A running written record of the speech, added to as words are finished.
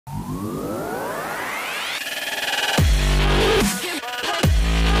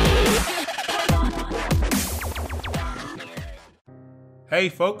Hey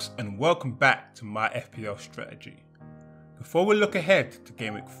folks, and welcome back to my FPL strategy. Before we look ahead to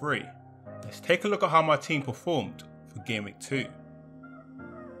Game Week 3, let's take a look at how my team performed for Game Week 2.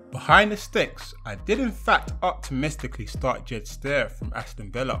 Behind the sticks, I did in fact optimistically start Jed Steer from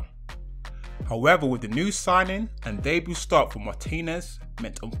Aston Villa. However, with the new signing and debut start for Martinez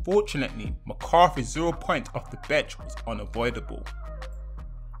meant unfortunately McCarthy's 0 points off the bench was unavoidable.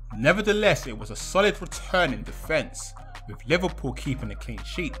 Nevertheless, it was a solid return in defence, with Liverpool keeping a clean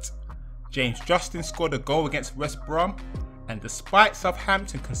sheet. James Justin scored a goal against West Brom, and despite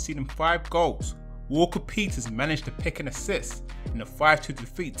Southampton conceding 5 goals, Walker Peters managed to pick an assist in a 5-2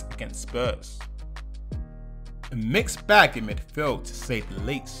 defeat against Spurs. A mixed bag in midfield to say the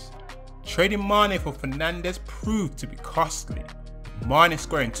least. Trading Mane for Fernandes proved to be costly, with Mane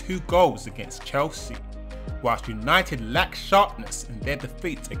scoring 2 goals against Chelsea, whilst United lacked sharpness in their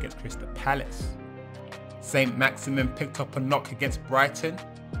defeat against Crystal Palace. St. Maximin picked up a knock against Brighton,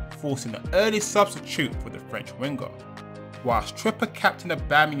 forcing an early substitute for the French winger, whilst Tripper captain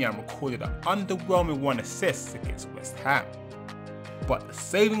Aubameyang recorded an underwhelming 1 assist against West Ham. But the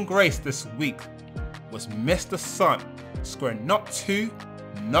saving grace this week was Mr. Son, scoring not 2,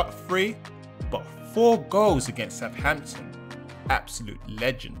 not 3, but 4 goals against Southampton. Absolute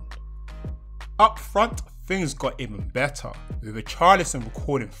legend. Up front, things got even better, with Richarlison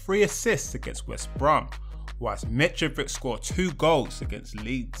recording 3 assists against West Brom, whilst Mitrovic scored 2 goals against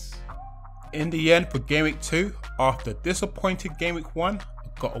Leeds. In the end, for Game Week 2, after a disappointing Game Week 1,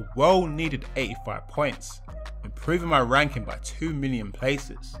 I got a well-needed 85 points, improving my ranking by 2 million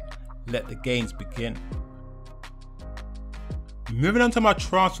places. Let the games begin. Moving on to my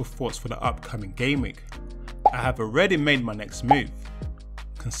transfer thoughts for the upcoming game week, I have already made my next move.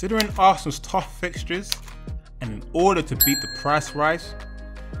 Considering Arsenal's tough fixtures, and in order to beat the price rise,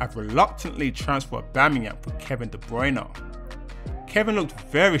 I've reluctantly transferred Aubameyang for Kevin De Bruyne. Kevin looked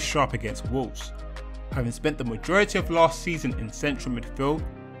very sharp against Wolves. Having spent the majority of last season in central midfield,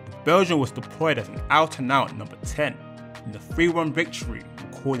 the Belgian was deployed as an out-and-out number 10 in the 3-1 victory,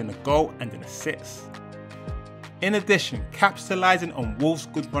 recording a goal and an assist. In addition, capitalising on Wolves'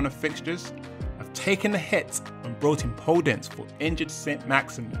 good run of fixtures, I've taken a hit and brought in Podence for injured St.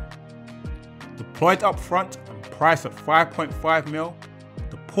 Maximin. Deployed up front and priced at 5.5 mil,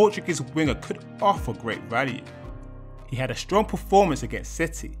 the Portuguese winger could offer great value. He had a strong performance against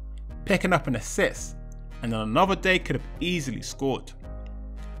City, picking up an assist, and on another day could have easily scored.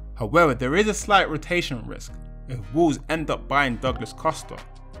 However, there is a slight rotation risk if Wolves end up buying Douglas Costa,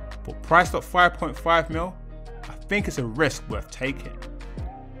 but priced at 5.5 mil, I think it's a risk worth taking.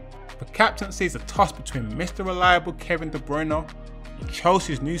 For captaincy is a toss between Mr. Reliable Kevin De Bruyne and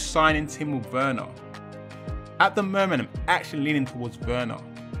Chelsea's new signing Timo Werner. At the moment, I'm actually leaning towards Werner.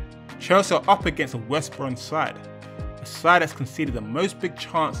 Chelsea are up against a West Brom side, a side that's conceded the most big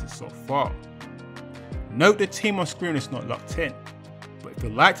chances so far. Note the team on screen is not locked in, but if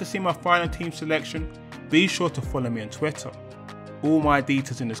you'd like to see my final team selection, be sure to follow me on Twitter. All my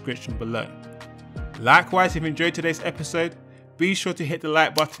details in the description below. Likewise, if you enjoyed today's episode, be sure to hit the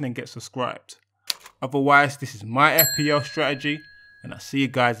like button and get subscribed. Otherwise, this is my FPL strategy, and I'll see you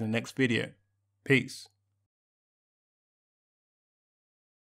guys in the next video. Peace.